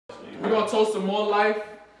We're gonna toast to more life,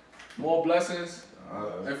 more blessings,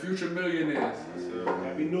 and future millionaires.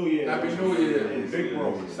 Happy New Year. Happy New Year. Big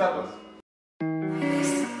bro. Stop us.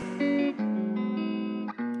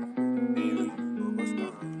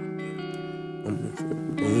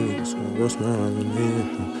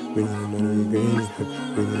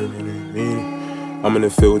 I'm in the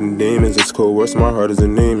field with them demons, it's cold, worse, my heart is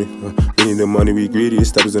anemic. We need the money, we greedy,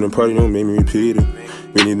 steppers in the party, don't make me repeat it.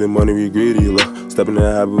 We need the money, we greedy, step in the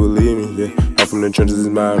habit, believe me, yeah. I'm from the trenches,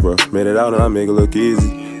 it's mine, bro. Made it out and I make it look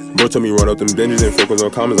easy. Bro told me run up them binges and focus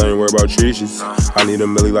on comments, I ain't worried about treaches. I need a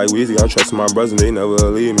milli like Weezy, I trust my brothers and they never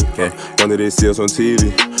leave me. Yeah. One of they see us on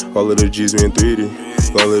TV, all of the G's we in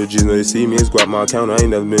 3D. All of the G's know they see me, it's got my account, I ain't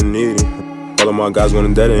never been needy. All of my guys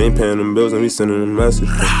going dead and ain't paying them bills and we sending them message.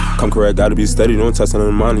 Come correct, gotta be steady, don't touch on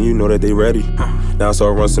the money, you know that they ready. Now it's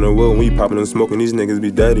all runs in the wood, when we popping and smoking, these niggas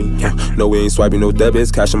be deady. No, we ain't swiping no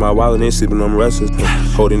debits, cash in my wallet, ain't sleeping, I'm restless.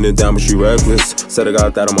 Holding it down, but you reckless. Said I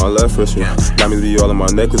got that on my left wrist, yeah. Diamonds be all in my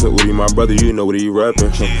necklace, and Woody, my brother, you know what he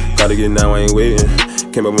rapping. Gotta get now, I ain't waiting.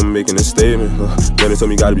 Came up with making a statement. Then they told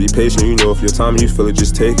me you gotta be patient, you know if your time you feel it,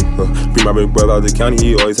 just take it. Bring my big brother out the county,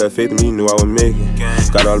 he always had faith in me, he knew I would make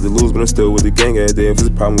it. Got all to lose, but I'm still with the gang every day if it's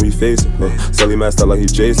a problem we facing. Sully masked out like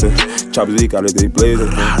he's Jason. Choppers leak out of they blazing.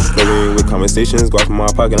 No, we ain't with conversations, go out from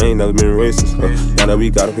my pocket, I ain't never been racist. Now that we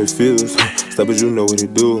got him confused, steppers, you know what they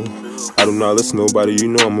do. I do not listen to nobody, you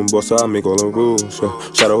know I'm a boss, so I make all the rules.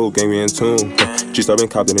 Shout out whole gang, we in tune. G-Star been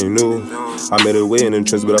copped and they knew. I made it way in the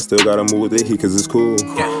trenches, but I still gotta move with the heat, cause it's cool.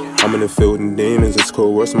 I'm in the field with them demons, it's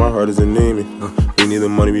cold, worse, my heart is anemic. We need the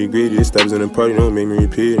money, we greedy, steps in the party, don't make me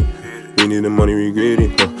repeat it. We need the money, we greedy,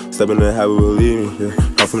 step in the habit, believe me.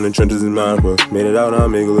 I'm from the trenches, it's mine, bro. Made it out, I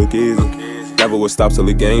make it look easy. Never would stop till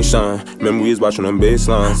the gang shine. Remember we was watching them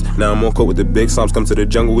baselines. Now I'm on court with the big slumps. Come to the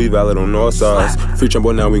jungle, we valid on all sides. Free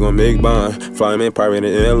Trumbo, now we gon' make bond. Flying in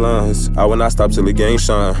pirated airlines. I will not stop till the gang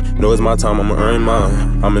shine. Know it's my time, I'ma earn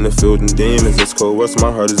mine. I'm in the field and demons, it's cold, worse,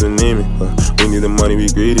 my heart is anemic. We need the money, we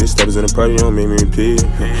greedy. Steppers in the party, don't make me repeat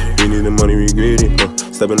it. We need the money, we greedy.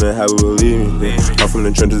 Step in the habit, believe me. I'm from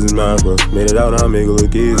the trenches, it's mine, bro. Made it out, I make it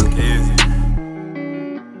look easy.